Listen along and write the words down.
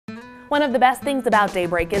One of the best things about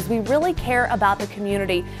Daybreak is we really care about the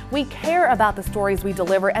community. We care about the stories we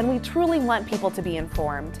deliver, and we truly want people to be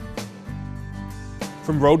informed.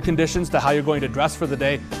 From road conditions to how you're going to dress for the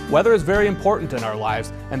day, weather is very important in our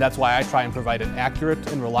lives, and that's why I try and provide an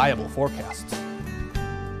accurate and reliable forecast.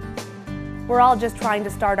 We're all just trying to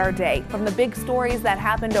start our day. From the big stories that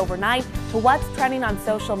happened overnight to what's trending on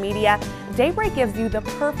social media, Daybreak gives you the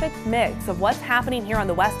perfect mix of what's happening here on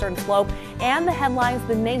the Western Slope and the headlines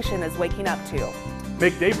the nation is waking up to.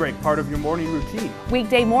 Make Daybreak part of your morning routine.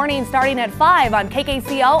 Weekday morning starting at 5 on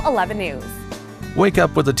KKCO 11 News. Wake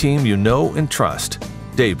up with a team you know and trust.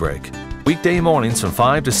 Daybreak, weekday mornings from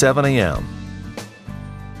 5 to 7 a.m.